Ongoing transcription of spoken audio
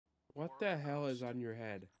What the hell is on your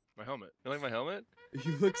head? My helmet. You like my helmet?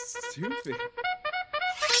 You look stupid.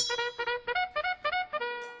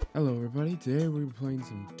 Hello everybody, today we're playing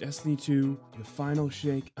some Destiny 2, the Final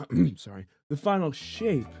Shake, sorry, the Final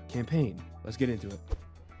Shape campaign. Let's get into it.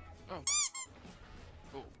 Oh.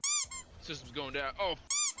 Oh. System's going down. Oh.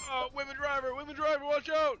 Oh, women driver, watch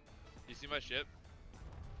out! You see my ship?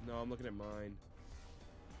 No, I'm looking at mine.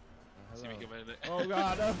 See me come in it. Oh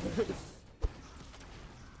god, no.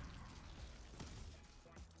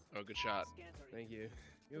 Oh, good shot. Thank you.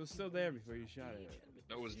 It was still there before you shot it.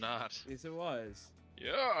 No, it was not. Yes, it was.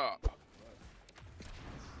 Yeah!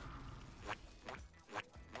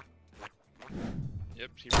 Yep,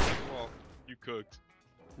 she broke the wall. You cooked.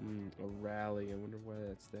 A rally. I wonder why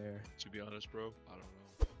that's there. To be honest, bro, I don't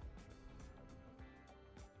know.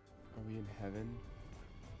 Are we in heaven?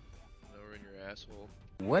 No, we're in your asshole.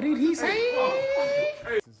 What did he say?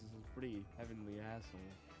 This is a pretty heavenly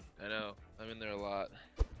asshole. I know. I'm in there a lot.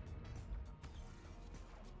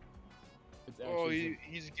 It's Oh, actually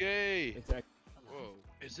he's gay. It's actually. Whoa.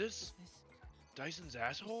 Is this Dyson's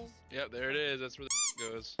asshole? Yep, there it is. That's where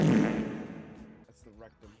the goes. That's the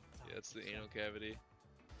rectum. Yeah, it's the anal cavity.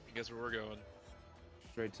 I guess where we're going.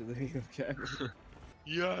 Straight to the cavity.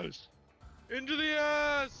 Yes! Into the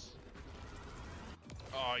ass!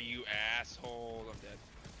 Oh, you asshole. I'm dead.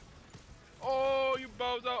 Oh, you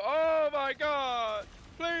bozo. Oh my god!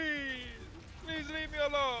 Please! Please leave me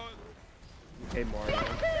alone! Hey, Mario.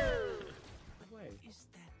 Wait. Is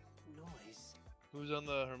that noise? Who's on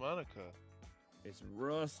the harmonica? It's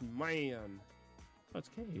Russ Man. Oh, it's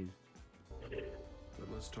Cade. But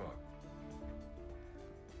let's talk.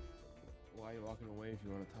 Why are you walking away if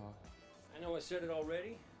you want to talk? I know I said it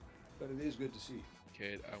already. But it is good to see.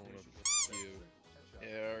 Kate, I want to you.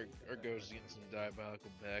 Yeah, our ghost is getting some diabolical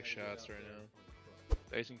back shots right now.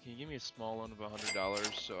 Dyson, can you give me a small loan of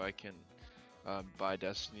 $100 so I can buy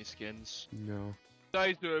Destiny skins? No.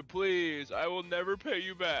 Dyson, please! I will never pay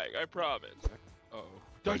you back, I promise. Uh-oh.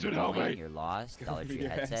 Dyson, help When me! you're lost, Go Dollar for Tree your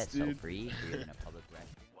headset ass, so dude. free. You're in a public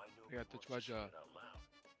restroom. I got the treasure.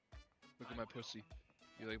 Look at my pussy.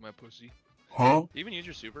 You like my pussy? Huh? You even use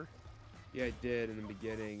your super? Yeah, I did in the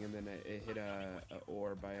beginning, and then it hit a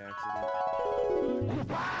ore by accident.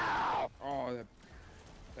 Oh, that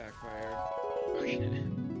backfired.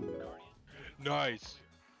 Nice!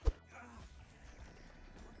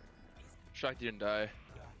 Shocked you didn't die.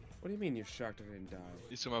 What do you mean you're shocked I didn't die?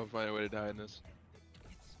 You somehow find a way to die in this.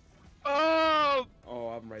 Oh! Oh,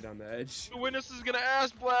 I'm right on the edge. The witness is gonna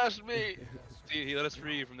ass blast me! See, he let us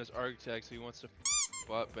free from this architect, so he wants to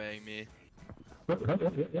butt bang me.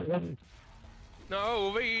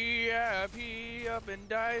 No VIP up in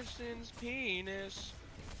Dyson's penis.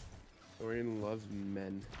 Orion loves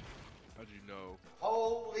men. How'd you know?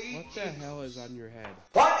 Holy What the hell is on your head?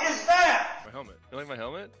 What is that? My helmet. You like my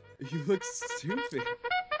helmet? You look stupid.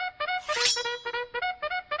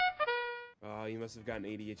 Oh, you must have gotten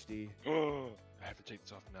ADHD. Oh, I have to take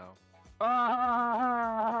this off now.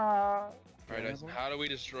 Alright, Dyson, how do we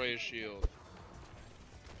destroy his shield?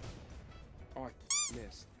 Oh, I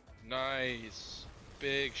missed. Nice.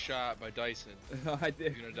 Big shot by Dyson. I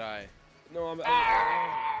did. You're gonna die. No, I'm. We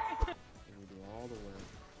do all the work.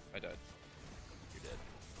 I died. You're dead.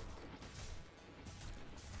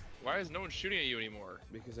 Why is no one shooting at you anymore?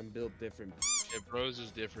 Because I'm built different. Yeah, bros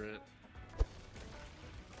is different.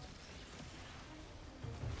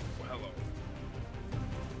 Well, hello.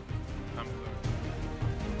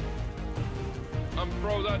 I'm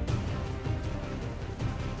frozen.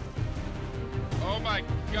 Oh my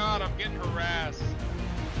god, I'm getting harassed.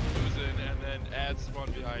 Losing and then ads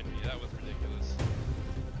spawned behind me. That was ridiculous.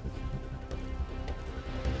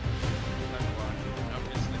 Time to watch. I'm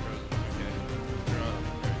instantly frozen. Okay. You're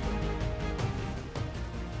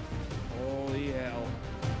on. Holy hell.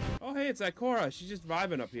 Oh, hey, it's that Cora. She's just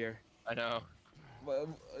vibing up here. I know. Well,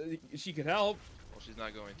 she could help. Well, she's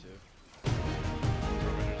not going to.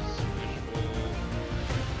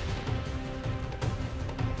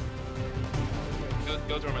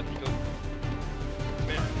 Go, Torment. Go. Come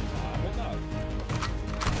here. Hold up.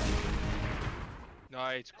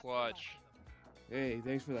 Nice clutch. Hey,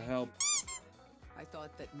 thanks for the help. I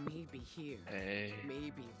thought that maybe here, Hey.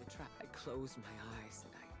 maybe the trap. I closed my eyes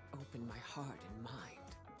and I opened my heart and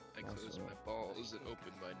mind. I closed my balls and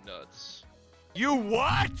opened my nuts. You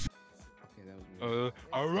what? Okay, that was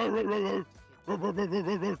weird.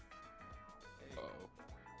 Uh-oh.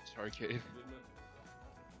 Sorry, Cave.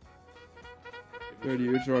 Dude,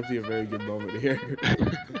 you're interrupting a very good moment here.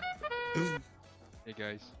 Hey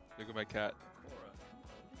guys, look at my cat.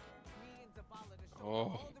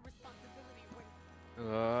 Oh.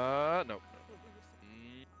 No.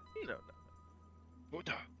 What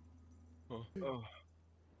the? Oh. Oh.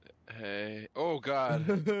 Hey. Oh God.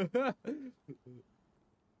 Get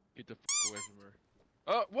the fuck away from her.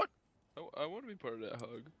 What? I want to be part of that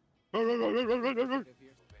hug.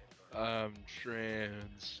 I'm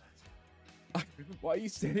trans. Why are you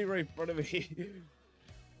standing right in front of me?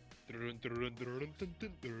 That's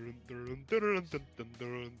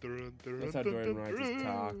how Jordan rides his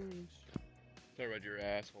cock. Sorry about your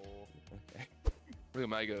asshole. Okay. Look at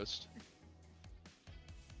my ghost.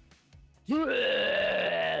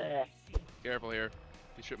 Careful here.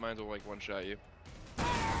 These trip mines will like one-shot you.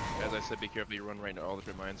 As I said, be careful. You run right into all the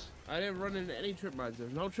trip mines. I didn't run into any trip mines.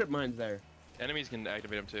 There's no trip mines there. Enemies can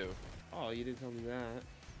activate them too. Oh, you didn't tell me that.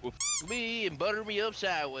 Well, me and butter me up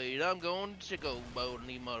sideways. I'm going to sicko mode on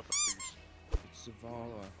these motherfuckers. It's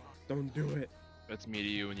Zavala. Don't do it. That's me to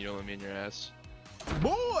you when you don't let me in your ass.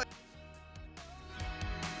 Boy!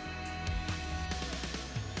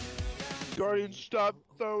 Guardian, stop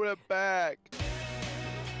throwing it back.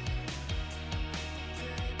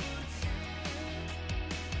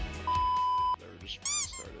 Never just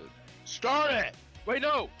started. Start it! Wait,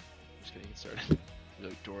 no! Just kidding, it started. You're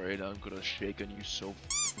like, Dorian, I'm gonna shake on you so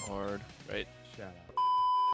hard, right? Shut up.